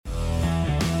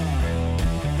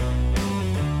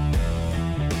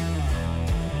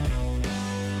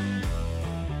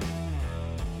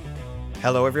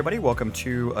Hello, everybody. Welcome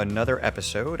to another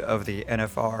episode of the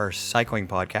NFR Cycling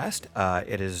Podcast.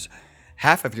 It is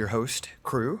half of your host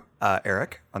crew,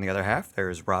 Eric. On the other half,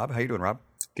 there's Rob. How you doing, Rob?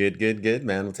 Good,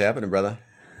 man. What's happening, brother?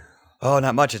 Oh,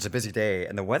 not much. It's a busy day,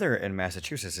 and the weather in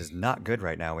Massachusetts is not good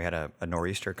right now. We had a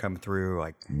nor'easter come through.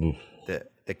 Like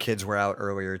the kids were out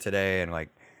earlier today, and like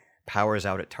power's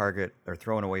out at Target. They're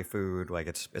throwing away food. Like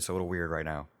it's a little weird right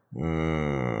now.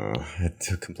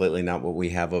 It's completely not what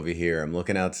we have over here. I'm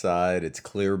looking outside. It's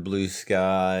clear blue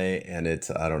sky, and it's,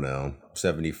 I don't know,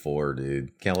 74,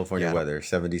 dude. California weather,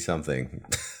 70 something.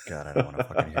 God, I don't want to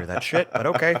fucking hear that shit, but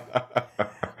okay.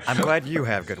 I'm glad you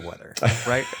have good weather,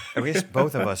 right? At least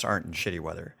both of us aren't in shitty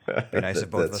weather. It'd be nice if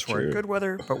both of us were in good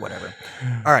weather, but whatever.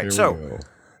 All right, so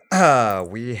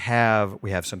we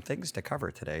have some things to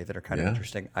cover today that are kind of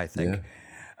interesting, I think.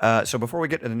 So before we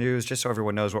get to the news, just so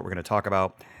everyone knows what we're going to talk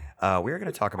about, we are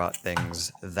going to talk about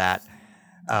things that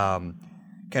can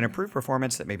improve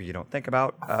performance that maybe you don't think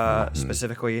about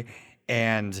specifically.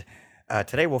 And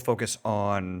today we'll focus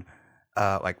on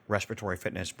like respiratory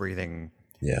fitness, breathing,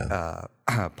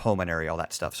 pulmonary, all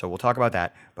that stuff. So we'll talk about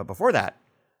that. But before that,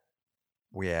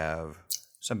 we have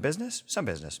some business.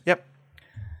 Yep.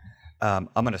 I'm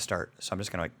going to start. So I'm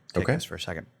just going to take this for a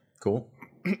second. Cool.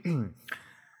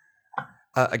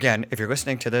 Again, if you're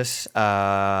listening to this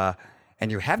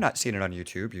and you have not seen it on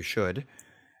YouTube, you should,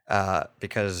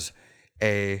 because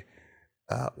A,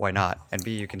 why not? And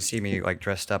B, you can see me like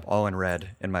dressed up all in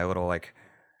red in my little like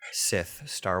Sith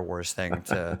Star Wars thing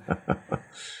to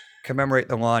commemorate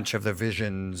the launch of the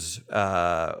Visions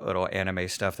little anime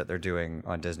stuff that they're doing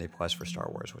on Disney Plus for Star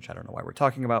Wars, which I don't know why we're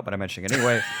talking about, but I'm mentioning it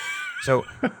anyway. So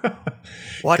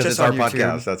watch us on YouTube.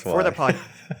 Podcast, that's why.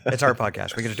 It's our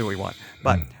podcast. We get to do what we want.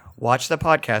 But watch the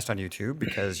podcast on YouTube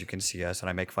because you can see us and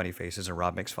I make funny faces and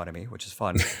Rob makes fun of me, which is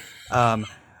fun.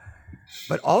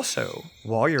 But also,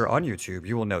 while you're on YouTube,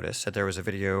 you will notice that there was a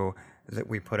video that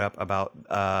we put up about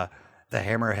the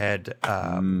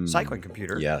Hammerhead cycling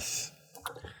computer. Yes.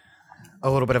 A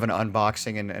little bit of an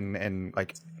unboxing and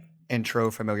like intro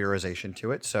familiarization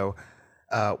to it. So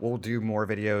we'll do more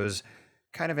videos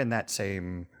kind of in that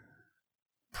same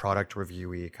product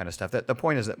review-y kind of stuff. The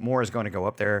point is that more is going to go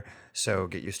up there, so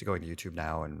get used to going to YouTube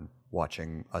now and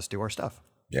watching us do our stuff.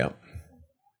 Yeah.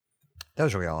 That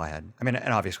was really all I had. I mean,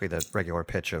 and obviously the regular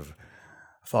pitch of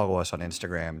follow us on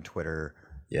Instagram, Twitter,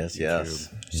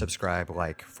 YouTube, subscribe,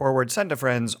 like, forward, send to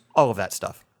friends, all of that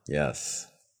stuff. Yes.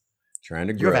 Trying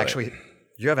to grow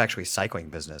You have actually cycling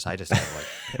business. I just have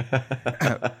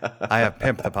I have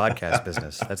Pimp the Podcast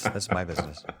business. That's my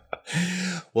business.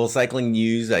 Well, cycling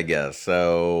news, I guess.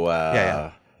 So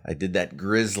I did that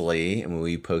Grizzly, and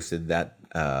we posted that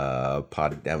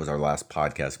that was our last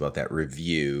podcast about that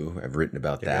review. I've written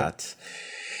about that.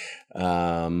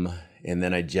 And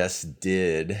then I just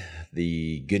did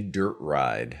the Good Dirt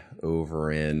Ride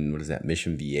over in,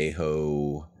 Mission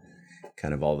Viejo,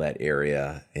 kind of all that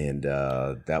area, and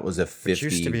that was a 50. Which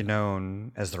used to be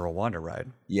known as the Rwanda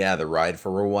Ride. Yeah, the Ride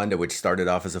for Rwanda, which started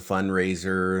off as a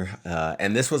fundraiser,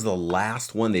 and this was the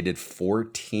last one. They did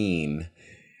 14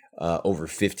 over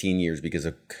 15 years because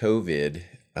of COVID.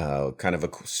 Kind of a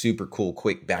super cool,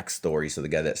 quick backstory. So the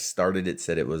guy that started it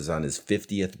said it was on his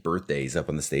 50th birthday. He's up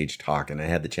on the stage talking. I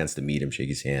had the chance to meet him, shake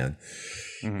his hand.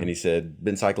 And he said,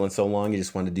 been cycling so long, he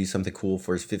just wanted to do something cool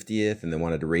for his 50th and then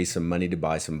wanted to raise some money to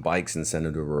buy some bikes and send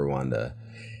them to Rwanda.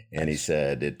 And he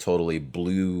said it totally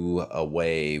blew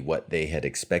away what they had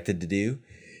expected to do.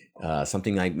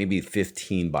 Something like maybe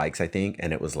 15 bikes, I think.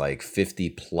 And it was like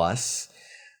 50 plus.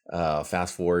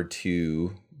 Fast forward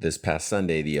to this past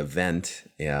Sunday, the event,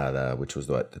 which was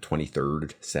the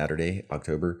 23rd Saturday,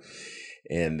 October.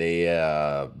 And they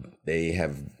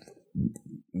have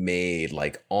made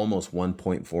like almost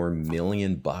 1.4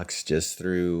 million bucks just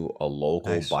through a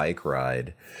local bike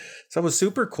ride. So it was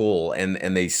super cool.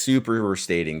 And they super were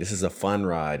stating, this is a fun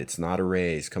ride. It's not a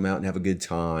race. Come out and have a good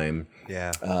time.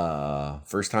 Yeah.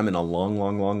 First time in a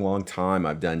long time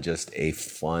I've done just a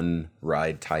fun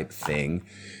ride type thing.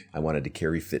 I wanted to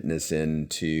carry fitness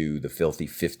into the Filthy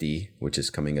 50, which is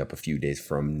coming up a few days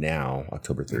from now,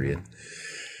 October 30th.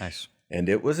 Nice. And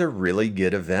it was a really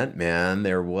good event, man.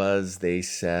 They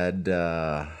said,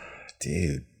 11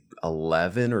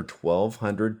 or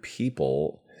 1,200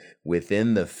 people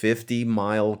within the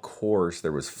 50-mile course.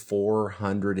 There was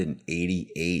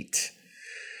 488.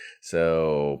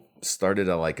 So started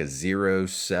at like a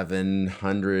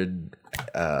 0700,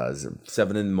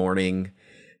 7 in the morning.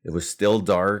 It was still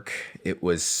dark. It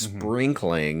was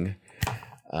sprinkling.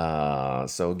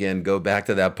 So again, go back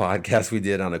to that podcast we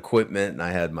did on equipment, and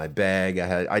I had my bag.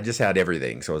 I just had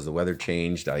everything. So as the weather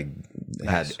changed, I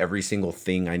had every single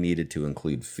thing I needed to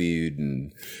include food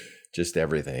and just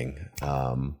everything.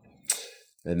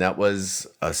 And that was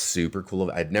a super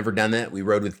cool. I'd never done that. We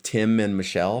rode with Tim and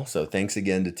Michelle. So thanks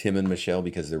again to Tim and Michelle,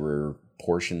 because there were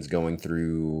portions going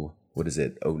through, what is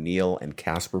it, O'Neill and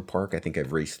Casper Park. I think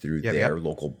I've raced through their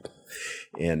local.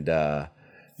 And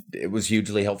it was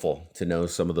hugely helpful to know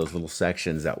some of those little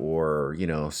sections that were,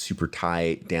 super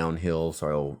tight downhill.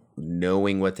 So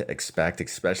knowing what to expect,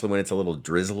 especially when it's a little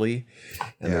drizzly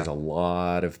and there's a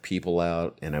lot of people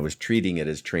out, and I was treating it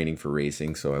as training for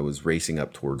racing. So I was racing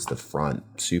up towards the front,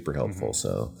 super helpful. Mm-hmm.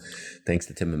 So thanks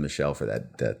to Tim and Michelle for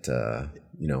that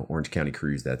Orange County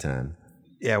cruise that time.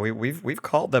 Yeah, we've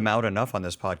called them out enough on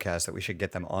this podcast that we should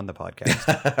get them on the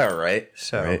podcast. All right.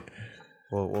 So right.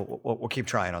 We'll keep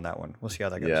trying on that one. We'll see how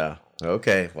that goes. Yeah.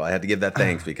 Okay. Well, I had to give that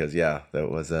thanks because that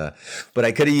was but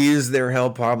I could have used their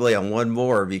help probably on one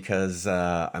more, because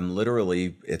I'm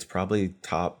literally, it's probably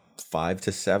top 5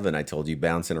 to 7. I told you,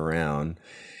 bouncing around,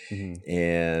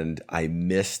 and I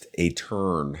missed a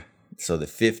turn. So the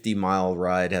 50-mile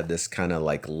ride had this kind of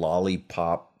like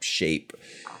lollipop shape.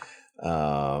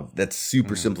 That's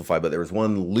super simplified, but there was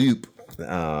one loop,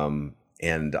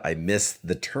 and I missed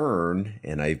the turn,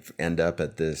 and I end up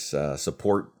at this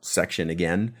support section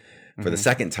again for the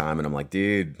second time. And I'm like,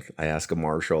 dude, I ask a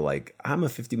marshal, like, I'm a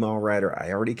 50-mile rider.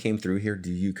 I already came through here.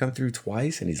 Do you come through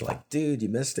twice? And he's like, dude, you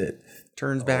missed it.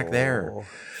 Turns back there.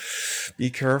 Be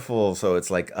careful. So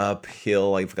it's like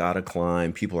uphill. I've got to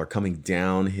climb. People are coming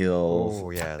downhill.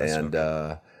 Oh, yeah. That's and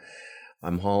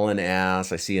I'm hauling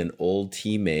ass. I see an old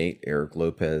teammate, Eric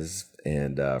Lopez,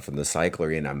 and from the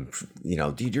cycler, and I'm,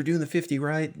 dude, you're doing the 50,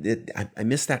 right? I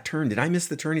missed that turn. Did I miss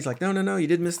the turn? He's like, no, you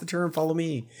didn't miss the turn. Follow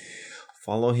me.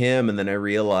 Follow him. And then I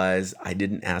realized I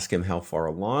didn't ask him how far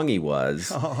along he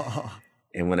was.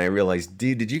 And when I realized,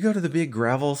 dude, did you go to the big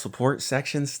gravel support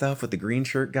section stuff with the green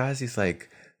shirt guys? He's like,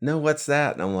 no, what's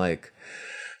that? And I'm like,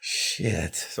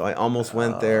 shit. So I almost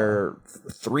went there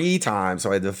 3 times. So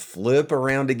I had to flip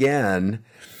around again,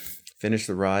 finish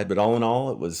the ride. But all in all,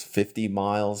 it was 50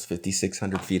 miles,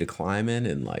 5,600 feet of climbing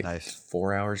in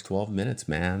 4 hours, 12 minutes,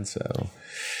 man. So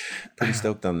pretty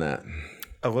stoked on that.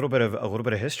 A little bit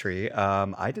of history.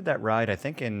 I did that ride, I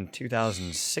think, in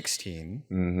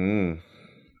 2016,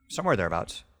 somewhere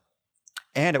thereabouts,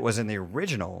 and it was in the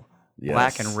original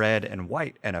black and red and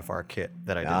white NFR kit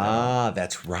that I did.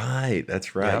 That's right.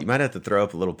 Yep. You might have to throw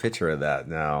up a little picture of that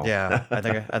now. Yeah, I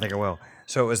think I will.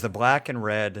 So it was the black and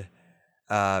red,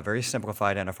 very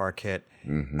simplified NFR kit,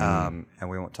 and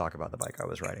we won't talk about the bike I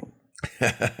was riding.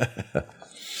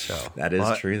 So that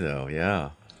is true, though.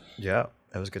 Yeah. Yeah.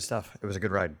 That was good stuff. It was a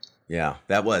good ride. Yeah,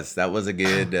 that was a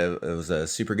good, it was a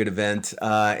super good event.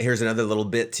 Here's another little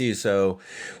bit too. So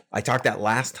I talked that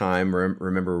last time,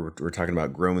 remember we're talking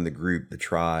about growing the group, the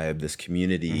tribe, this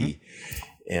community,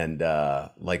 and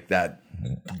like that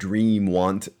dream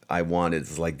I wanted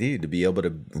is like, dude, to be able to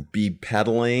be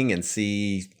pedaling and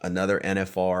see another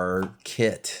NFR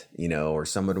kit, or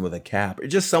someone with a cap, or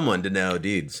just someone to know,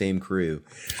 dude, same crew.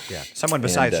 Yeah, someone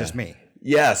besides just me.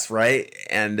 Yes, right.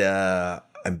 And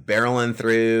I'm barreling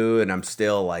through, and I'm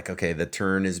still like, okay, the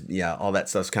turn is, all that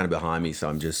stuff's kind of behind me. So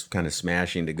I'm just kind of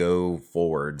smashing to go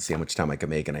forward, see how much time I can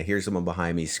make. And I hear someone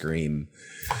behind me scream,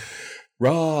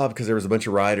 Rob, because there was a bunch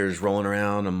of riders rolling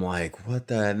around. I'm like, what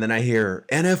the? And then I hear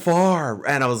NFR.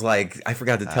 And I was like, I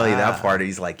forgot to tell you that part.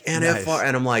 He's like, NFR. Nice.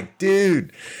 And I'm like,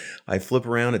 dude, I flip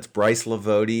around. It's Bryce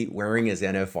Lavoti wearing his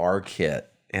NFR kit.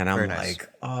 And I'm like,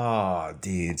 oh,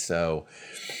 dude. So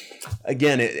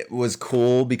again, it was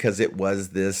cool because it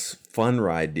was this fun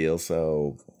ride deal.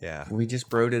 So we just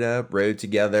broed it up, rode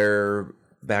together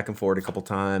back and forth a couple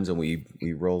times, and we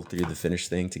rolled through the finish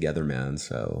thing together, man.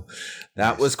 So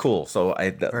that was cool. So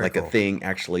cool. A thing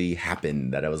actually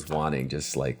happened that I was wanting,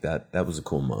 just like that. That was a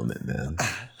cool moment, man.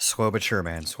 Slow but sure,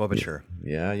 man. Slow but sure.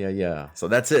 Yeah. So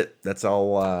that's it. That's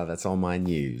all my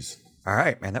news. All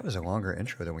right, man, that was a longer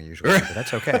intro than we usually do, but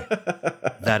that's okay.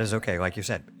 That is okay. Like you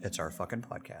said, it's our fucking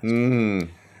podcast.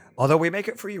 Although we make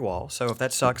it for you all, so if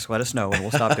that sucks, let us know and we'll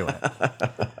stop doing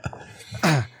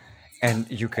it. And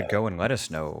you could go and let us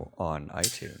know on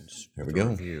iTunes. There we go.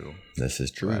 Review. This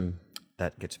is true.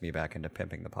 That gets me back into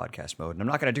pimping the podcast mode. And I'm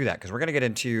not going to do that because we're going to get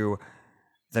into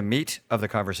the meat of the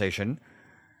conversation,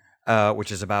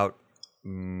 which is about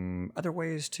other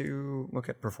ways to look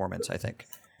at performance, I think.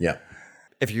 Yeah.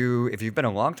 If you've been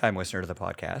a long-time listener to the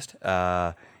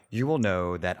podcast, you will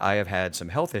know that I have had some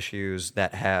health issues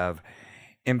that have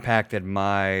impacted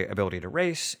my ability to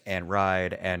race and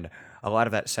ride, and a lot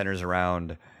of that centers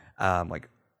around like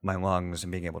my lungs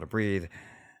and being able to breathe.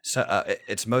 So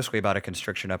it's mostly about a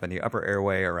constriction up in the upper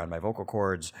airway around my vocal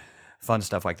cords, fun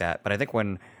stuff like that. But I think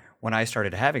when when I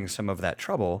started having some of that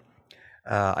trouble,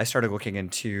 I started looking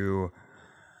into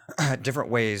different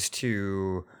ways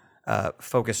to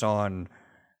focus on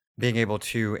being able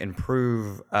to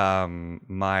improve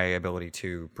my ability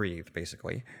to breathe,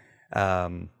 basically.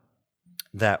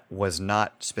 That was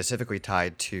not specifically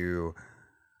tied to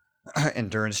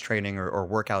endurance training or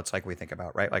workouts like we think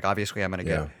about, right? Like obviously, I'm going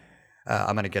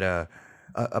to get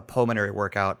a pulmonary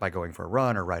workout by going for a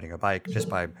run or riding a bike, just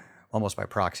by almost by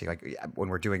proxy. Like when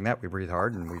we're doing that, we breathe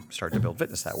hard and we start to build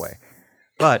fitness that way.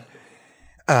 But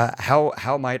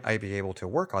how might I be able to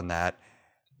work on that,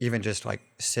 even just like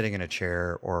sitting in a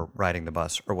chair or riding the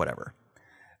bus or whatever?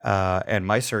 And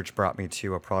my search brought me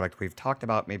to a product we've talked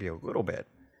about maybe a little bit,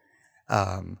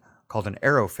 called an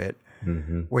AeroFit,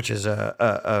 which is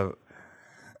a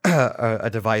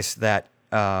device that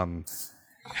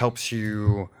helps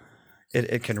you.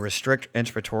 It can restrict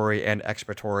inspiratory and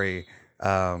expiratory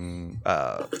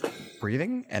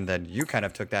breathing, and then you kind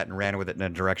of took that and ran with it in a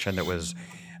direction that was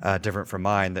different from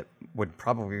mine, that would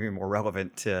probably be more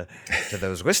relevant to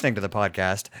those listening to the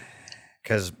podcast,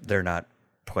 because they're not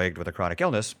plagued with a chronic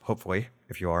illness. Hopefully,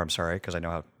 if you are, I'm sorry, because I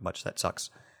know how much that sucks.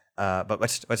 But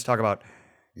let's talk about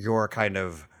your kind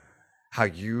of how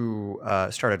you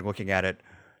started looking at it,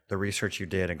 the research you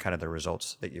did, and kind of the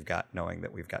results that you've got, knowing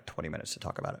that we've got 20 minutes to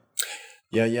talk about it.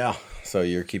 Yeah. So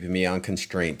you're keeping me on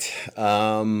constraint.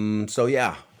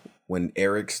 When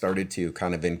Eric started to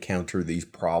kind of encounter these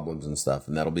problems and stuff,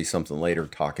 and that'll be something later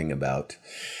talking about,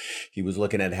 he was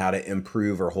looking at how to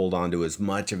improve or hold on to as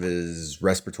much of his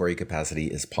respiratory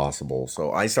capacity as possible.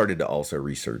 So I started to also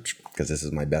research, because this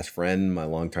is my best friend, my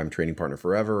longtime training partner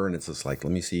forever. And it's just like,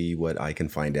 let me see what I can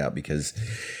find out, because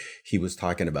he was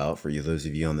talking about, for you, those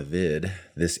of you on the vid,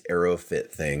 this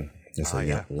AeroFit thing. It's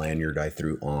a lanyard I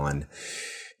threw on.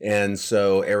 And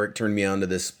so Eric turned me on to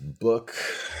this book,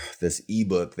 this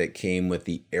ebook that came with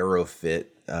the AeroFit,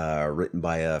 written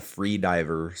by a free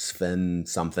diver, Sven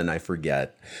something, I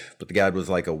forget. But the guy was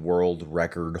like a world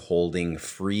record holding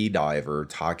free diver,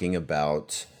 talking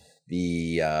about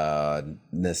the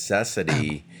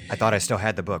necessity. I thought I still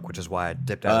had the book, which is why I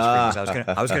dipped out of screen,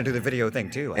 because I was gonna do the video thing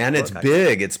too. And it's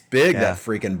big, that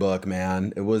freaking book,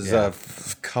 man. It was a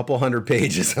couple hundred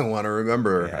pages, I want to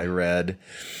remember. I read.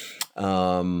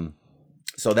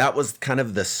 So that was kind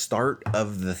of the start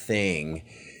of the thing,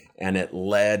 and it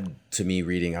led to me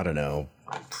reading, I don't know,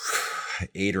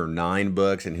 8 or 9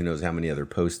 books, and who knows how many other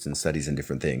posts and studies and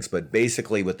different things. But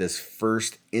basically what this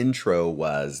first intro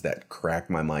was that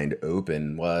cracked my mind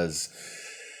open was,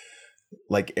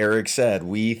 like Eric said,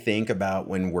 we think about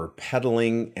when we're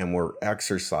pedaling and we're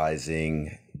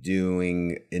exercising,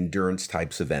 doing endurance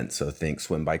types events. So think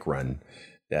swim, bike, run,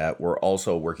 that we're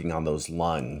also working on those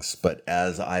lungs. But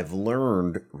as I've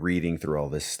learned reading through all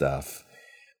this stuff,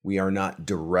 we are not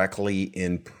directly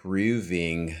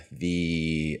improving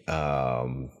the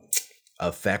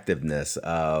effectiveness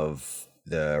of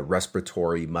the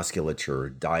respiratory musculature,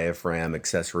 diaphragm,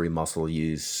 accessory muscle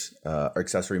use,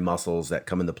 accessory muscles that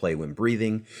come into play when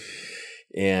breathing.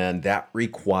 And that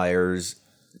requires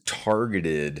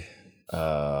targeted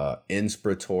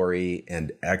inspiratory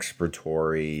and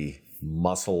expiratory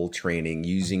muscle training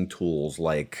using tools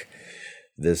like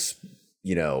this,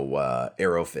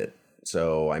 AeroFit.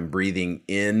 So I'm breathing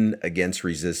in against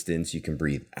resistance. You can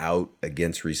breathe out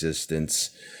against resistance,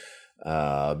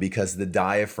 because the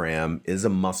diaphragm is a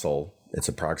muscle. It's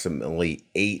approximately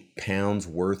 8 pounds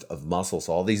worth of muscle.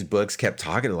 So all these books kept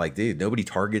talking like, dude, nobody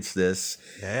targets this.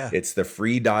 Yeah. It's the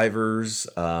free divers.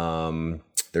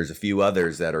 There's a few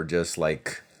others that are just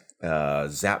like,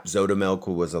 Zap Zotomilk,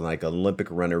 who was like an Olympic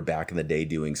runner back in the day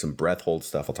doing some breath hold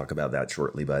stuff. I'll talk about that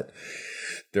shortly, but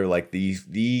they're like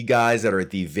the guys that are at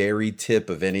the very tip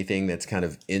of anything that's kind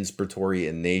of inspiratory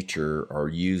in nature are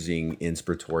using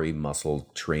inspiratory muscle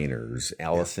trainers.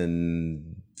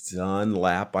 Allison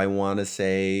Dunlap, I want to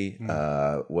say,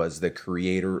 was the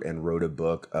creator and wrote a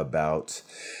book about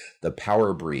the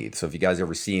Power Breathe. So if you guys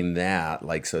ever seen that,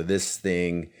 so this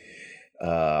thing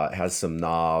has some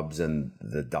knobs and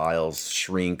the dials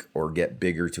shrink or get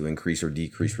bigger to increase or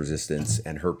decrease resistance.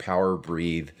 And her Power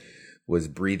Breathe was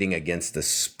breathing against a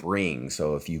spring.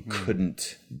 So if you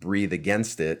couldn't breathe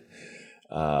against it,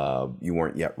 you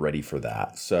weren't yet ready for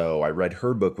that. So I read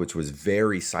her book, which was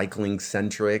very cycling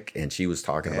centric. And she was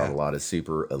talking about a lot of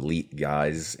super elite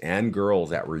guys and girls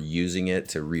that were using it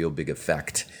to real big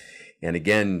effect. And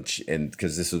again, and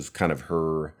because this was kind of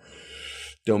her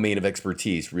domain of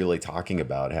expertise, really talking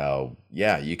about how,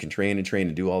 you can train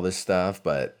and do all this stuff,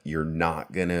 but you're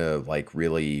not going to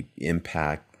really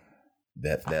impact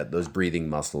that those breathing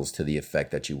muscles to the effect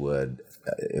that you would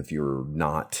if you're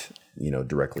not,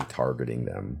 directly targeting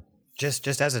them.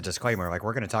 Just as a disclaimer, like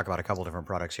we're going to talk about a couple different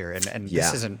products here, and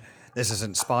this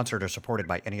isn't sponsored or supported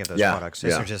by any of those products.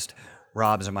 These are just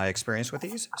Rob's and my experience with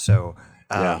these. So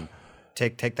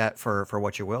take that for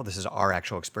what you will. This is our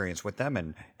actual experience with them,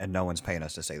 and no one's paying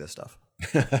us to say this stuff.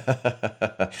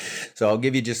 So I'll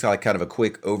give you just like kind of a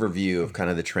quick overview of kind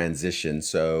of the transition.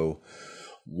 So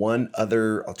we'll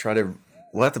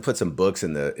have to put some books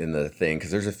in the thing because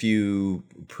there's a few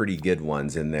pretty good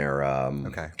ones in there.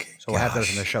 Okay, so we'll have those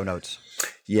in the show notes.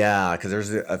 Yeah, because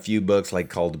there's a few books like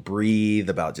called Breathe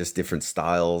about just different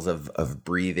styles of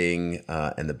breathing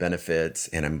and the benefits.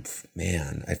 And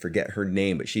I forget her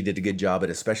name, but she did a good job,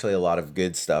 and especially a lot of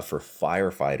good stuff for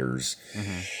firefighters.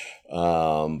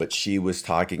 But she was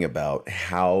talking about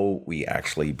how we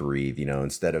actually breathe,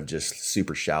 instead of just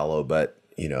super shallow, but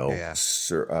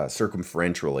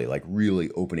circumferentially, like really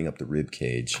opening up the rib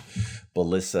cage.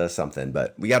 Belissa something,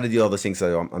 but we got to do all those things,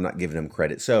 so I'm not giving him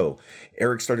credit. So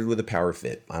Eric started with a Power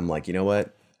Fit. I'm like, you know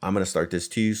what? I'm going to start this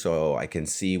too so I can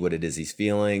see what it is he's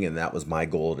feeling, and that was my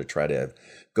goal, to try to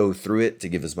go through it to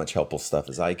give as much helpful stuff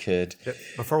as I could.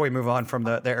 Before we move on from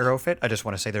the AeroFit, I just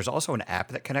want to say there's also an app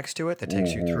that connects to it that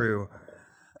takes you through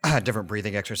different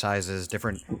breathing exercises,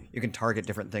 you can target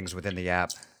different things within the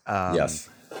app. Yes.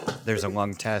 There's a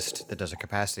lung test that does a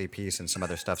capacity piece and some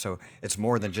other stuff. So it's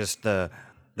more than just the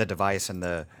device and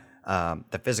the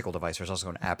physical device. There's also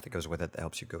an app that goes with it that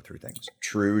helps you go through things.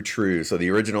 True. So the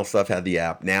original stuff had the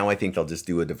app. Now I think they'll just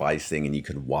do a device thing and you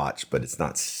can watch, but it's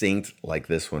not synced like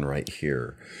this one right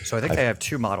here. So I think they have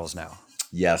two models now.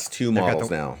 Yes, two models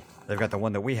now. They've got the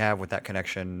one that we have with that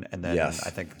connection, and then I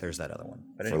think there's that other one.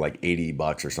 But anyway. For like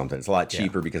 $80 or something. It's a lot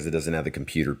cheaper because it doesn't have the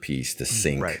computer piece to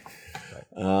sync. Right.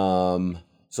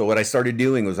 So what I started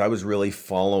doing was I was really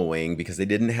following, because they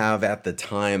didn't have at the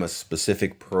time a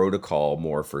specific protocol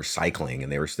more for cycling,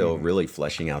 and they were still really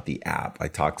fleshing out the app. I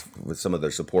talked with some of their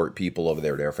support people over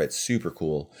there at AeroFit. Super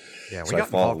cool. Yeah, we got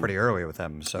involved pretty early with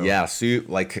them. So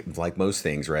like most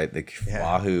things, right? The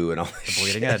Wahoo and all the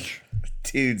bleeding edge.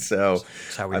 Dude, so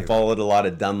I followed a lot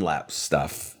of Dunlap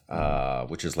stuff,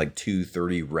 which is like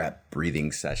 230 rep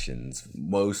breathing sessions,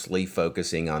 mostly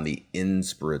focusing on the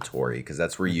inspiratory, because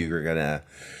that's where you're going to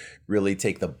really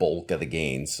take the bulk of the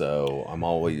gain. So I'm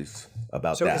always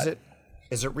about that. So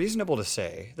is it reasonable to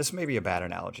say, this may be a bad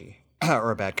analogy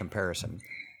or a bad comparison,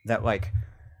 that like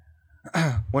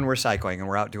when we're cycling and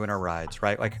we're out doing our rides,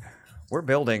 right? Like we're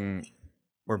building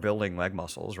leg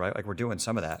muscles, right? Like we're doing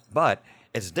some of that, but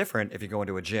it's different if you go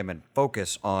into a gym and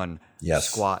focus on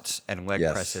squats and leg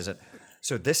presses.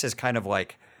 So this is kind of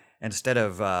like, instead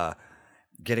of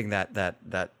getting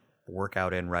that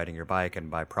workout in riding your bike, and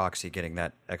by proxy getting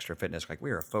that extra fitness, like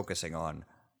we are focusing on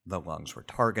the lungs. We're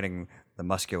targeting the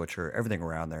musculature, everything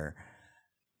around there.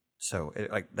 So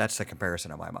that's the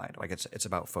comparison in my mind. Like it's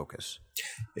about focus.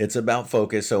 It's about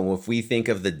focus. So if we think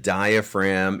of the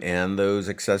diaphragm and those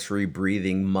accessory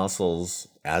breathing muscles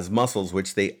as muscles,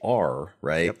 which they are,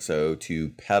 right? Yep. So to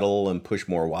pedal and push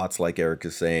more watts, like Eric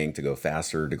is saying, to go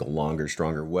faster, to go longer,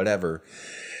 stronger, whatever,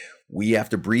 we have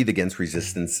to breathe against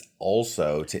resistance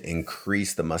also to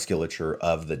increase the musculature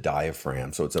of the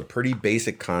diaphragm. So it's a pretty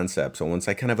basic concept. So once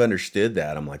I kind of understood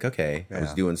that, I'm like, okay, I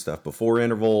was doing stuff before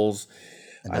intervals.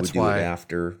 And I would do it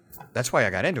after. That's why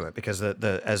I got into it, because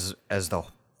as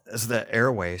the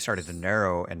airway started to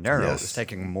narrow and narrow, it was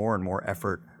taking more and more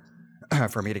effort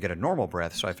for me to get a normal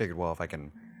breath. So I figured, well, if I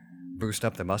can boost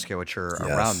up the musculature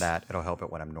around that, it'll help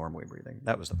it when I'm normally breathing.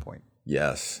 That was the point.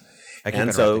 Yes. I keep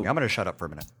interrupting. I'm going to shut up for a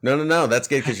minute. No. That's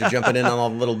good, because you're jumping in on all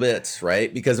the little bits,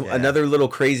 right? Because another little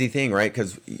crazy thing, right?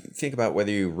 Because think about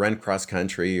whether you run cross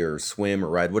country or swim or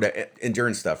ride, whatever,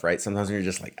 endurance stuff, right? Sometimes when you're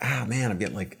just like, man, I'm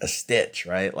getting like a stitch,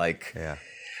 right? Like,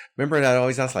 remember I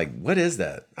always ask, like, what is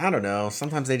that? I don't know.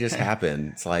 Sometimes they just happen.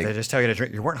 It's like they just tell you to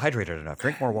drink. You weren't hydrated enough.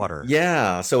 Drink more water.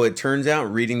 Yeah. So it turns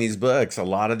out, reading these books, a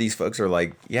lot of these folks are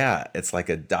like, it's like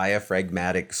a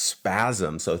diaphragmatic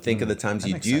spasm. So think of the times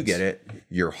you do get it,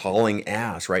 you're hauling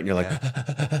ass, right? And you're like,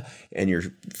 and your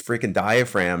freaking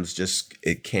diaphragms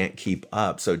it can't keep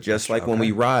up. So just like when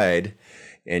we ride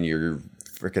and you're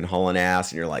freaking hauling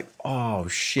ass and you're like, oh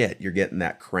shit, you're getting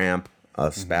that cramp,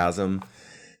 spasm.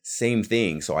 Same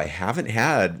thing. So I haven't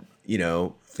had,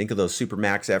 think of those super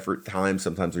max effort times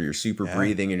sometimes where you're super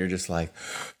breathing and you're just like,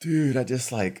 dude, I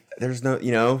just like, there's no,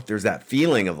 there's that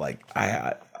feeling of like,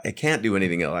 I can't do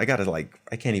anything else. I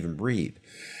can't even breathe.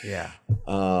 Yeah.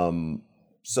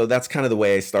 So that's kind of the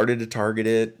way I started to target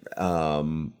it.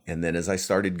 And then as I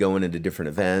started going into different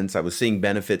events, I was seeing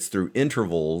benefits through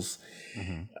intervals.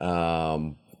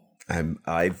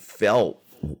 I felt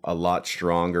a lot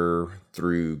stronger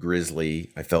through Grizzly.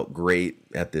 I felt great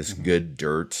at this good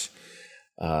dirt.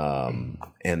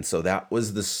 And so that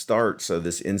was the start. So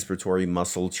this inspiratory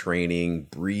muscle training,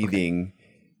 breathing.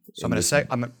 Okay. So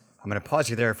I'm going to pause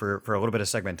you there for a little bit of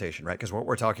segmentation, right? Because what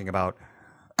we're talking about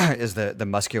is the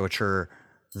musculature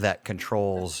that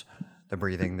controls the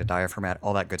breathing, the diaphragm,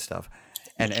 all that good stuff.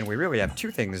 And we really have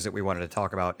two things that we wanted to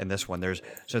talk about in this one. There's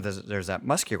that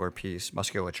musculature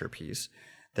piece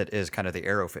that is kind of the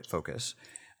AeroFit focus.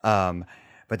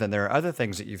 But then there are other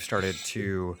things that you've started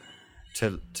to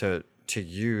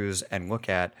use and look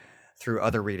at through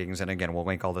other readings. And again, we'll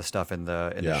link all this stuff in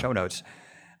the show notes.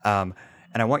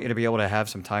 And I want you to be able to have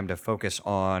some time to focus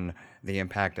on the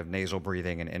impact of nasal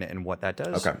breathing and what that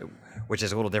does, which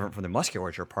is a little different from the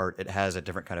musculature part. It has a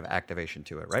different kind of activation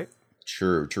to it, right?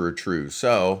 True.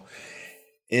 So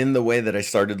in the way that I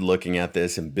started looking at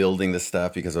this and building this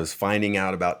stuff, because I was finding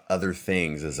out about other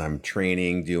things as I'm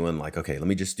training, doing like, okay, let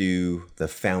me just do the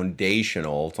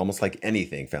foundational. It's almost like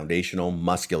anything, foundational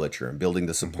musculature and building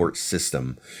the support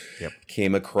system. Yep.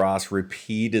 Came across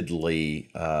repeatedly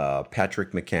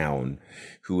Patrick McKeown,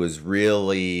 who was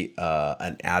really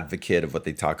an advocate of what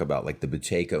they talk about, like the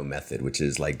Buteyko method, which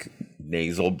is like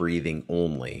nasal breathing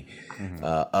only,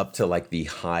 up to like the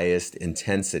highest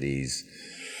intensities.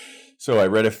 So I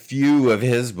read a few of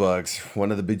his books,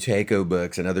 one of the Buteyko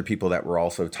books, and other people that were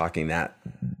also talking that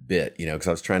bit, because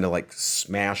I was trying to like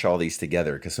smash all these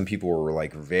together, because some people were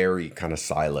like very kind of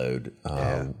siloed,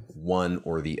 one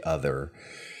or the other.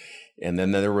 And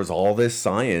then there was all this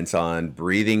science on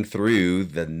breathing through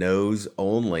the nose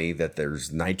only, that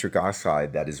there's nitric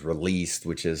oxide that is released,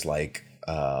 which is like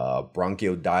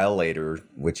bronchodilator,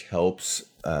 which helps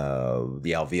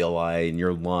the alveoli in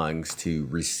your lungs to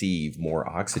receive more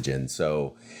oxygen.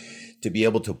 So to be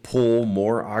able to pull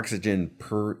more oxygen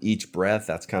per each breath,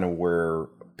 that's kind of where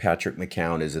Patrick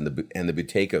McKeown is in the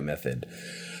Buteyko method.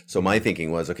 So my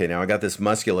thinking was, okay, now I got this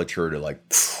musculature to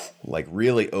like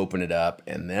really open it up,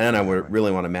 and then I would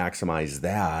really want to maximize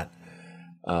that.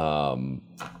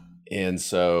 And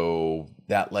so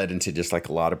that led into just like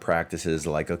a lot of practices,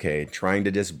 like, okay, trying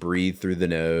to just breathe through the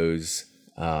nose,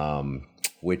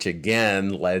 which again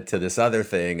led to this other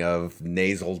thing of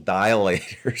nasal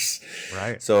dilators.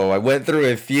 Right. So I went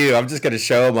through a few. I'm just going to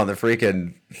show them on the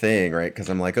freaking thing, right? Because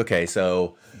I'm like, okay,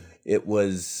 so it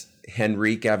was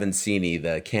Henrique Avancini,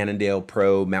 the Cannondale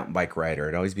Pro mountain bike rider.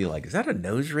 I'd always be like, is that a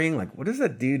nose ring? Like, what is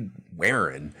that dude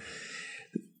wearing?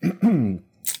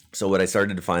 So what I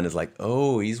started to find is like,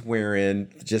 oh, he's wearing,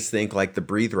 just think like the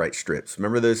Breathe Right strips.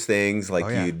 Remember those things?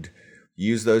 Like you'd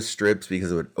use those strips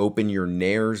because it would open your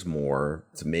nares more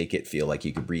to make it feel like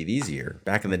you could breathe easier.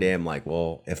 Back in the day, I'm like,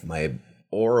 well, if my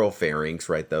oropharynx,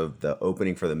 right, the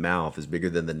opening for the mouth is bigger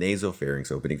than the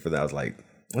nasopharynx opening for that, I was like,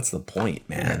 what's the point,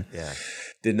 man? Yeah.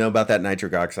 Didn't know about that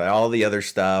nitric oxide, all the other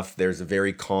stuff. There's a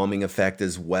very calming effect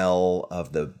as well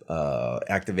of the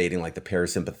activating like the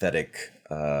parasympathetic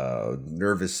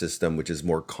nervous system, which is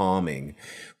more calming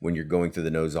when you're going through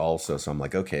the nose also. So I'm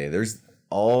like, okay, there's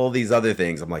all these other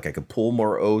things. I'm like, I could pull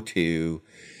more O2,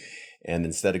 and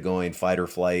instead of going fight or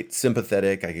flight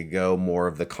sympathetic, I could go more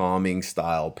of the calming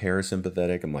style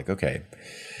parasympathetic. I'm like, okay.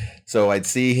 So I'd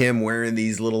see him wearing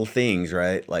these little things,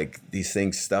 right? Like these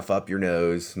things stuff up your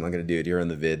nose. I'm not going to do it here in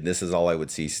the vid. This is all I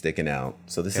would see sticking out.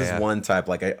 So this is one type.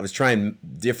 Like I was trying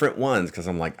different ones because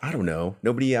I'm like, I don't know.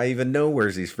 Nobody I even know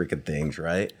wears these freaking things,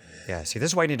 right? Yeah. See,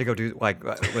 this is why you need to go do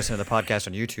listen to the podcast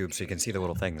on YouTube so you can see the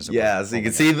little things. Yeah. So you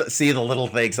can see the little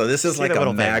things. So this is like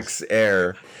a Max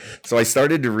Air. So I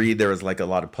started to read. There was like a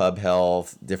lot of Pub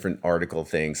Health, different article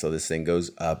things. So this thing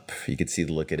goes up. You could see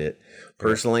the look at it.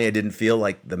 Personally, I didn't feel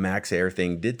like the Max Air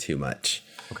thing did too much.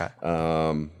 Okay.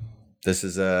 This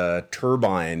is a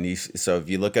Turbine. So if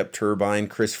you look up Turbine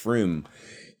Chris Froome,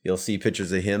 you'll see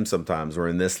pictures of him sometimes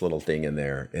wearing this little thing in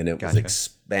there. And it was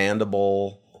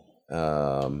expandable.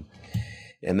 And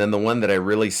then the one that I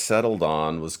really settled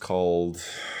on was called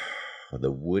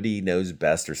the Woody Knows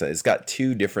Best or something. It's got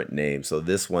two different names. So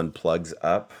this one plugs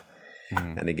up.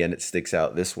 And again, it sticks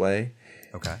out this way.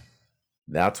 Okay.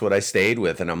 That's what I stayed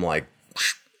with. And I'm like,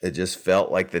 it just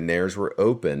felt like the nares were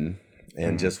open,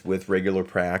 and just with regular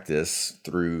practice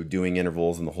through doing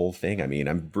intervals and the whole thing. I mean,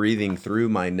 I'm breathing through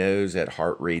my nose at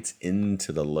heart rates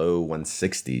into the low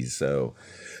 160s. So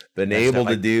been able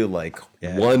to do like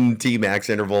one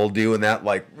T-max interval, doing that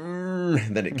like,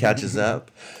 and then it catches up.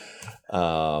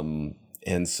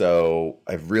 And so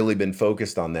I've really been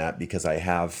focused on that because I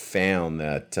have found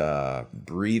that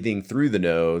breathing through the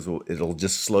nose, it'll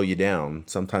just slow you down.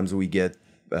 Sometimes we get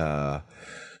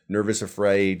nervous,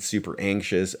 afraid, super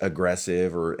anxious,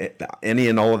 aggressive, or any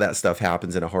and all of that stuff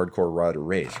happens in a hardcore ride or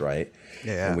race, right?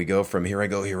 Yeah. And we go from here I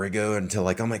go until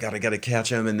like, oh my God, I got to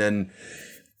catch him. And then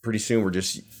pretty soon we're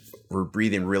just we're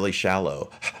breathing really shallow,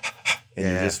 and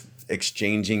Yeah. you're just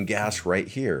exchanging gas right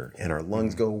here, and our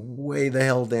lungs go way the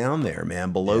hell down there,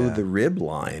 man, below the rib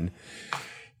line.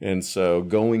 And so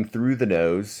going through the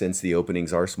nose, since the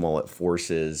openings are small, it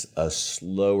forces a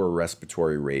slower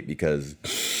respiratory rate because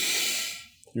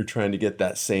you're trying to get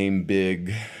that same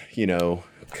big,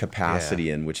 capacity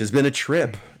in, which has been a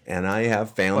trip. And I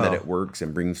have found that it works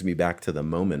and brings me back to the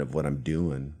moment of what I'm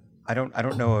doing. I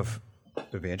don't know if it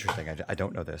would be interesting. I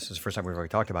don't know this. This is the first time we've already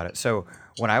talked about it. So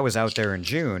when I was out there in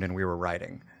June and we were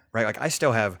riding, right? Like I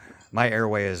still have, my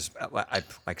airway is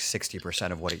like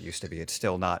 60% of what it used to be. It's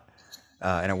still not,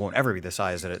 and it won't ever be the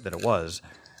size that it was.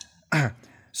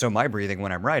 So my breathing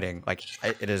when I'm riding, like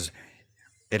it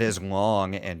is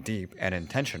long and deep and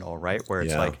intentional, right? Where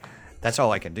it's like, that's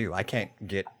all I can do. I can't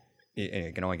get,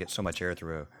 you can only get so much air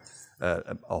through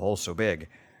a hole so big.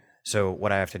 So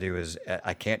what I have to do is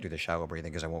I can't do the shallow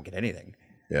breathing because I won't get anything.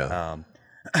 Yeah.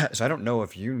 So I don't know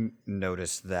if you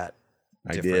noticed that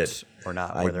difference or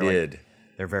not. I did.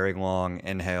 They're very long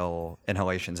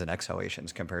inhalations and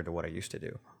exhalations compared to what I used to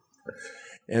do.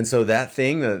 And so that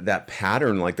thing, that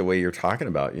pattern, like the way you're talking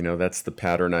about, that's the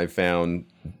pattern I found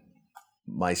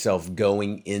myself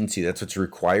going into. That's what's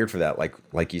required for that.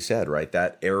 Like you said, right?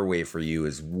 That airway for you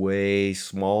is way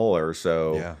smaller.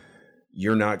 So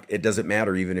you're not, it doesn't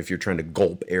matter even if you're trying to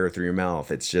gulp air through your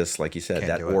mouth. It's just, like you said,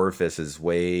 that orifice is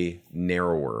way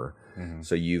narrower. Mm-hmm.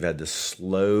 So you've had to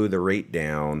slow the rate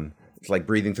down. It's like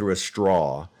breathing through a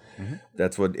straw. Mm-hmm.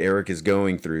 That's what Eric is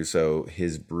going through. So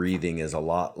his breathing is a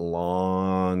lot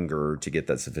longer to get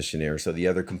that sufficient air. So the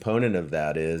other component of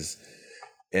that is,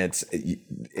 it's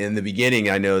in the beginning,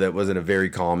 I know that wasn't a very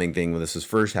calming thing when this was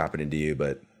first happening to you,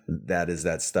 but that is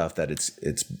that stuff that it's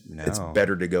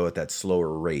better to go at that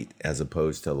slower rate as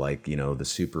opposed to the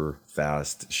super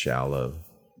fast, shallow.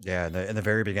 Yeah. In the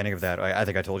very beginning of that, I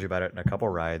think I told you about it in a couple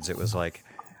rides. It was like,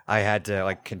 I had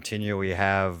to continually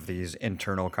have these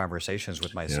internal conversations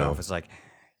with myself. It's like,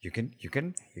 you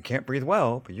can't breathe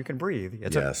well, but you can breathe.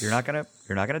 You're not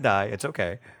gonna die. It's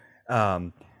okay.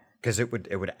 Because it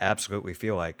would absolutely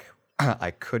feel like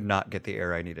I could not get the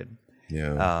air I needed.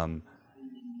 Yeah.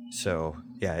 So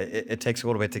yeah, it takes a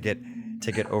little bit to get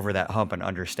over that hump and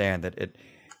understand that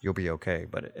you'll be okay.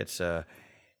 But it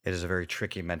is a very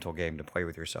tricky mental game to play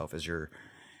with yourself as you're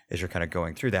kind of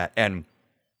going through that. And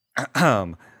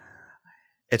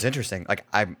it's interesting. Like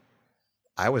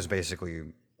I was basically,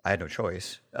 I had no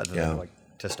choice other than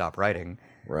to stop writing.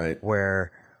 Right.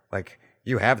 Where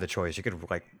you have the choice. You could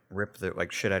rip the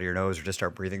shit out of your nose or just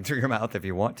start breathing through your mouth if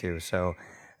you want to. So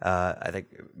I think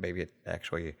maybe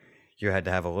you had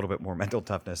to have a little bit more mental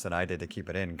toughness than I did to keep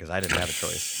it in because I didn't have a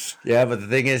choice. Yeah, but the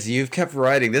thing is, you've kept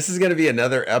writing. This is going to be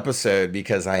another episode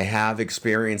because I have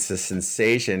experienced the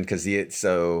sensation.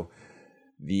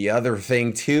 The other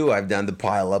thing too I've done to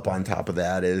pile up on top of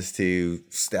that is to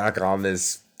stack on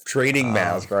this training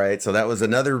mask, right? So that was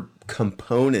another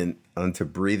component onto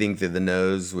breathing through the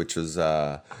nose, which was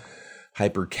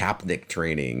hypercapnic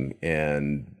training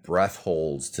and breath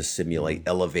holds to simulate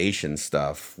elevation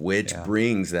stuff, which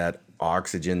brings that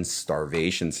oxygen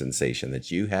starvation sensation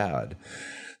that you had.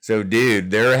 So,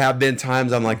 dude, there have been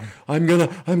times I'm like, I'm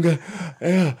gonna,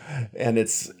 and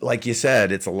it's like you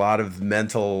said, it's a lot of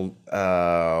mental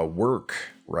work,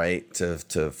 right? To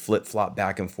flip flop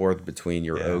back and forth between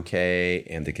you're okay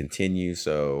and to continue.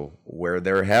 So, where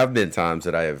there have been times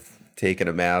that I have taken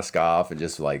a mask off and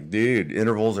just dude,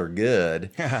 intervals are good.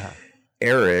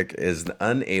 Eric is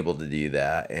unable to do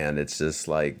that, and it's just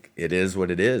it is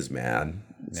what it is, man.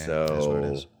 Yeah, so it is what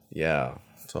it is. Yeah.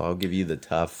 So I'll give you the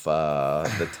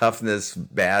toughness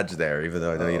badge there, even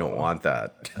though I know you don't want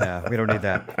that. Yeah, we don't need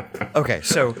that. Okay,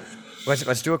 so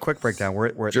let's do a quick breakdown.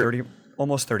 We're at 30,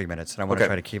 almost 30 minutes, and I want to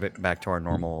try to keep it back to our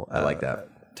normal I like that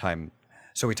time.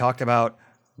 So we talked about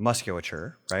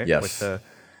musculature, right? Yes. With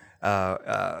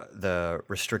the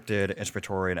restricted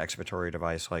inspiratory and expiratory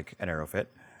device like an AeroFit.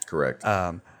 Correct.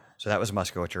 So that was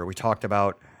musculature. We talked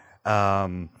about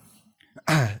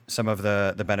some of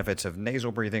the benefits of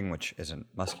nasal breathing, which isn't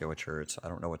musculature. I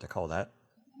don't know what to call that.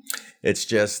 It's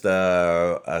just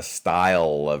a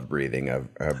style of breathing,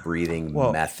 a breathing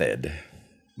method.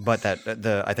 But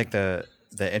I think the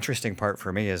interesting part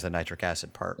for me is the nitric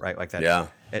acid part, right? Like that. Yeah.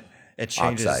 It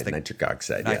changes nitric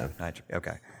oxide.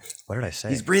 Okay. What did I say?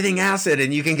 He's breathing acid,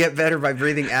 and you can get better by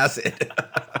breathing acid.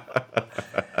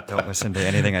 Don't listen to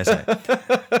anything I say.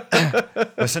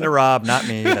 Listen to Rob, not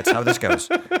me. That's how this goes.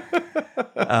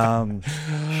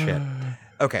 Shit.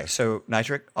 Okay, so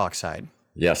nitric oxide.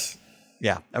 Yes.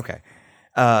 Yeah, okay.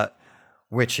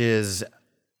 Which is,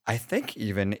 I think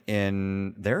even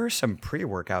there are some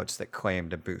pre-workouts that claim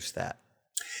to boost that.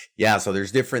 Yeah, so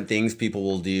there's different things people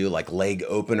will do, like leg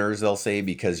openers, they'll say,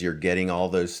 because you're getting all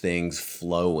those things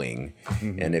flowing.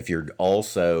 And if you're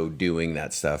also doing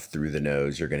that stuff through the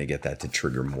nose, you're going to get that to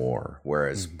trigger more.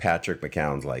 Whereas Patrick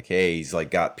McCown's like, hey, he's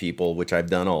like got people, which I've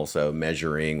done also,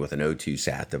 measuring with an O2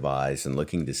 sat device and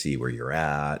looking to see where you're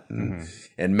at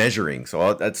and measuring.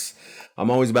 So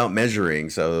I'm always about measuring.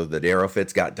 So the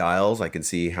AeroFit's got dials. I can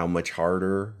see how much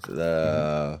harder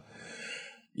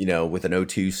with an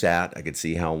O2 sat, I could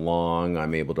see how long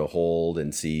I'm able to hold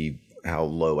and see how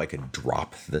low I could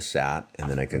drop the sat. And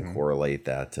then I can correlate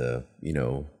that to,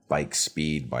 bike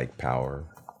speed, bike power.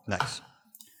 Nice.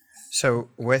 So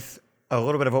with a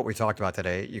little bit of what we talked about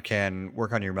today, you can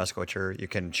work on your musculature. You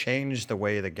can change the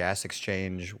way the gas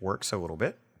exchange works a little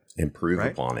bit. Improve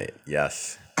upon it.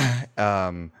 Yes.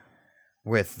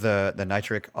 With the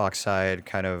nitric oxide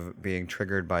kind of being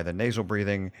triggered by the nasal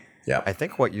breathing. Yeah. I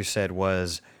think what you said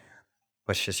was,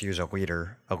 let's just use a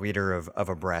liter of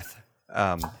a breath.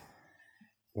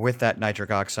 With that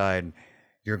nitric oxide,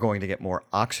 you're going to get more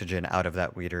oxygen out of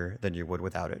that liter than you would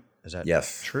without it. Is that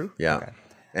true? Yeah. Okay.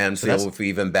 And so if we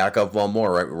even back up one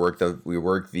more, right, we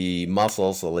work the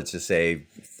muscle. So let's just say,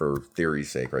 for theory's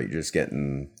sake, right, you're just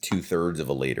getting 2/3 of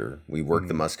a liter. We work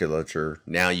the musculature.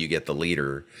 Now you get the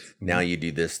liter. Now you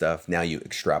do this stuff. Now you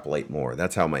extrapolate more.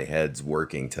 That's how my head's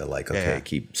working to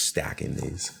keep stacking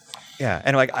these. Yeah,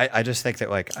 and I just think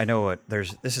that I know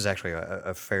this is actually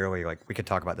a fairly we could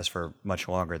talk about this for much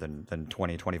longer than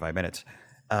 20, 25 minutes.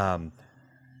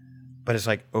 But it's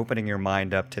opening your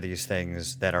mind up to these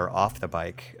things that are off the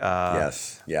bike.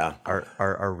 Yes. Yeah.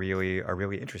 Are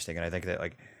really interesting, and I think that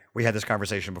we had this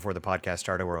conversation before the podcast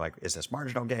started. Where is this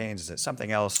marginal gains? Is it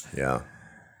something else? Yeah.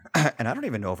 And I don't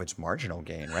even know if it's marginal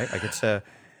gain, right? It's a.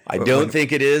 I don't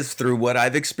think it is through what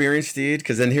I've experienced, dude.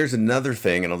 Because then here's another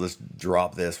thing, and I'll just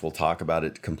drop this. We'll talk about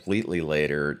it completely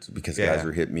later because guys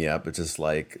are hitting me up. It's just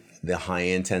the high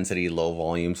intensity, low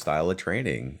volume style of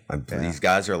training. These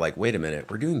guys are like, wait a minute,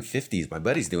 we're doing 50s. My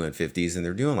buddy's doing 50s, and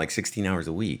they're doing 16 hours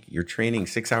a week. You're training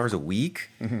 6 hours a week,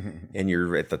 and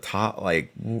you're at the top,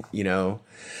 So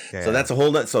that's a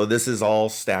whole nother. So this is all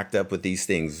stacked up with these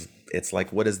things. It's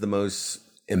what is the most.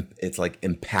 It's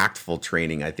impactful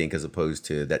training, I think, as opposed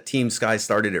to that Team Sky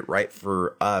started it right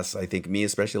for us. I think me,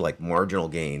 especially marginal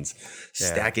gains,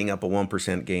 stacking up a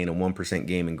 1% gain, a 1%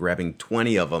 gain, and grabbing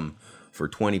 20 of them for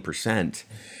 20%,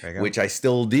 which I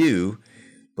still do.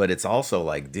 But it's also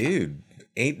dude,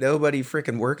 ain't nobody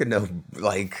freaking working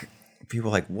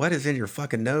people what is in your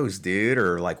fucking nose, dude?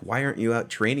 Or why aren't you out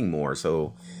training more?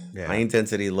 So high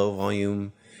intensity, low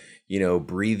volume,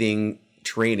 breathing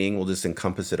training will just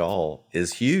encompass it all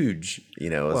is huge,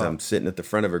 as I'm sitting at the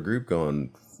front of a group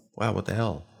going, wow, what the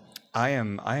hell? I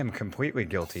am completely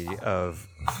guilty of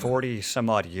 40 some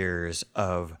odd years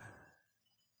of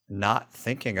not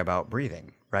thinking about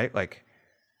breathing, right?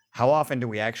 How often do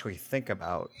we actually think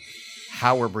about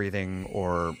how we're breathing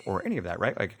or any of that,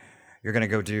 right? You're going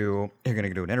to do an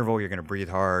interval, you're going to breathe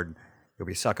hard, you'll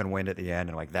be sucking wind at the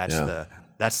end, and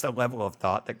that's the level of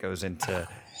thought that goes into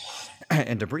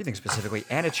breathing specifically,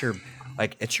 and it's your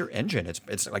engine. It's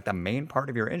the main part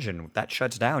of your engine that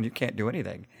shuts down. You can't do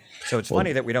anything. So it's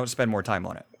funny that we don't spend more time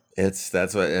on it.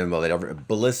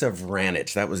 Belissa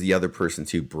Vranich, that was the other person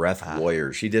too, Breath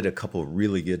Warrior. She did a couple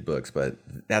really good books, but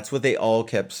that's what they all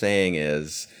kept saying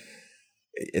is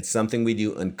it's something we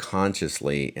do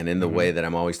unconsciously, and in the way that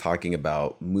I'm always talking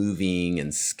about moving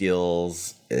and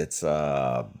skills. It's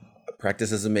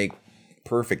practice doesn't make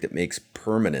perfect, it makes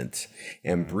permanent.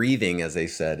 And breathing, as I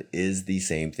said, is the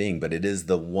same thing, but it is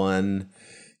the one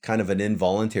kind of an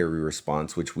involuntary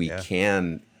response which we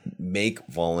can make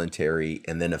voluntary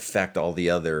and then affect all the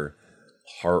other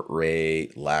heart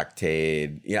rate,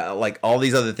 lactate, all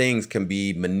these other things can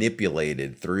be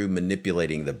manipulated through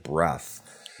manipulating the breath.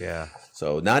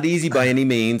 So not easy by any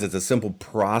means. It's a simple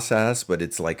process, but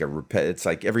it's it's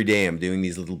every day I'm doing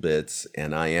these little bits,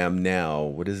 and I am now,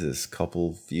 what is this,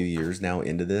 few years now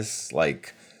into this?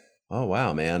 Oh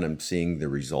wow, man, I'm seeing the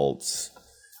results,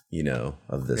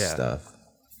 of this stuff.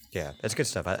 Yeah, it's good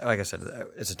stuff. Like I said,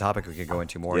 it's a topic we could go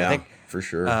into more. Yeah, I think, for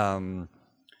sure.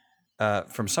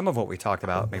 From some of what we talked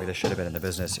about, maybe this should have been in the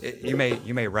business. You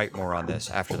may write more on this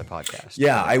after the podcast.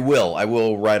 Yeah, I will. I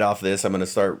will write off this. I'm going to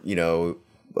start,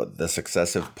 the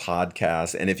successive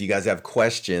podcast. And if you guys have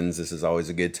questions, this is always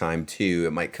a good time too.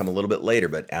 It might come a little bit later,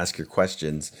 but ask your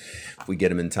questions. If we get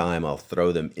them in time, I'll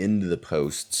throw them into the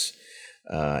posts.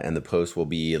 And the post will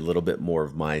be a little bit more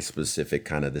of my specific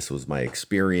this was my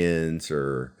experience,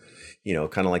 or,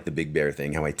 kind of like the Big Bear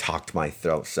thing, how I talked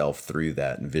myself through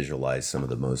that and visualized some of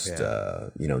the most,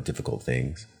 difficult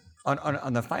things.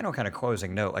 On the final kind of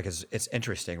closing note, like it's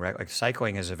interesting, right? Like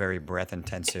cycling is a very breath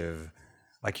intensive.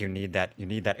 Like you need that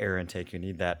air intake, you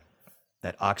need that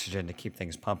oxygen to keep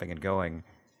things pumping and going,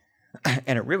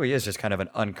 and it really is just kind of an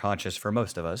unconscious for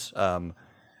most of us, an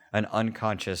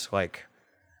unconscious like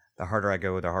the harder I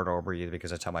go, the harder I'll breathe because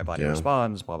that's how my body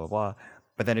responds. Blah blah blah.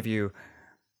 But then if you,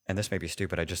 and this may be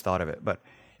stupid, I just thought of it, but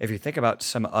if you think about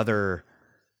some other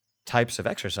types of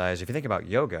exercise, if you think about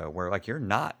yoga, where like you're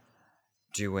not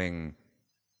doing,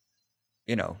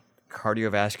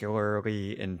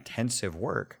 cardiovascularly intensive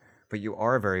work, but you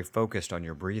are very focused on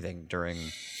your breathing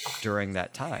during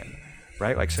that time,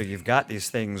 right? Like, so you've got these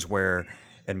things where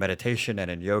in meditation and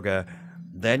in yoga,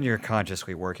 then you're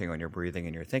consciously working on your breathing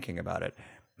and you're thinking about it,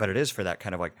 but it is for that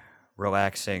kind of like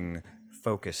relaxing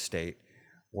focus state.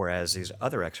 Whereas these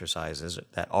other exercises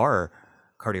that are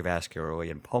cardiovascularly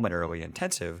and pulmonarily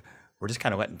intensive, we're just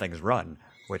kind of letting things run,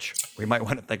 which we might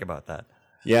want to think about that.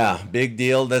 Yeah, big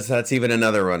deal. That's even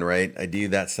another one, right? I do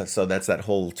that stuff. So that's that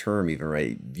whole term even,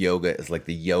 right? Yoga is like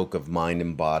the yoke of mind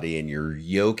and body, and you're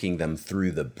yoking them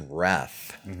through the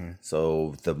breath. Mm-hmm.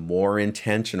 So the more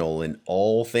intentional in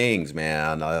all things,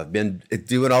 man. I've been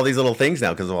doing all these little things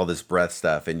now because of all this breath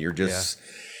stuff, and you're just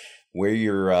where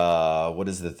you're, what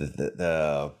is it?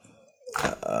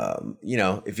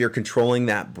 If you're controlling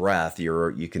that breath,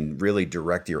 you can really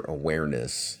direct your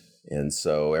awareness. And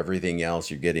so everything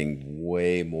else, you're getting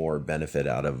way more benefit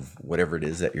out of whatever it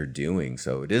is that you're doing.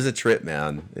 So it is a trip,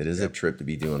 man. It is a trip to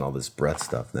be doing all this breath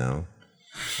stuff now.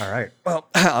 All right. Well,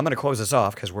 I'm going to close this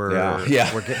off because we're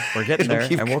getting there,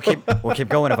 and we'll keep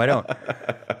going if I don't.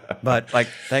 But like,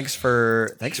 thanks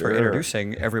for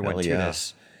introducing everyone to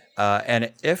this.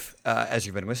 And if, as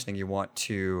you've been listening, you want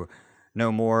to know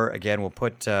more, again, we'll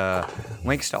put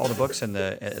links to all the books and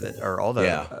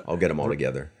I'll get them all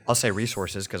together. I'll say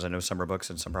resources because I know some are books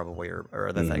and some probably are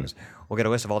other things. We'll get a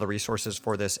list of all the resources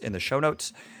for this in the show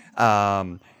notes,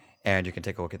 and you can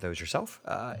take a look at those yourself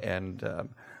and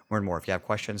learn more. If you have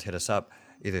questions, hit us up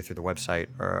either through the website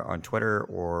or on Twitter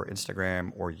or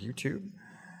Instagram or YouTube,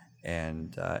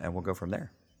 and we'll go from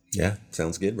there. Yeah,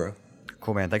 sounds good, bro.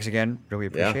 Cool, man. Thanks again. Really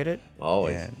appreciate it.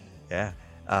 Always. And,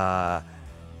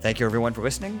 thank you, everyone, for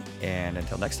listening, and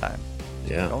until next time.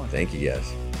 Thank you,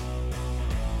 guys.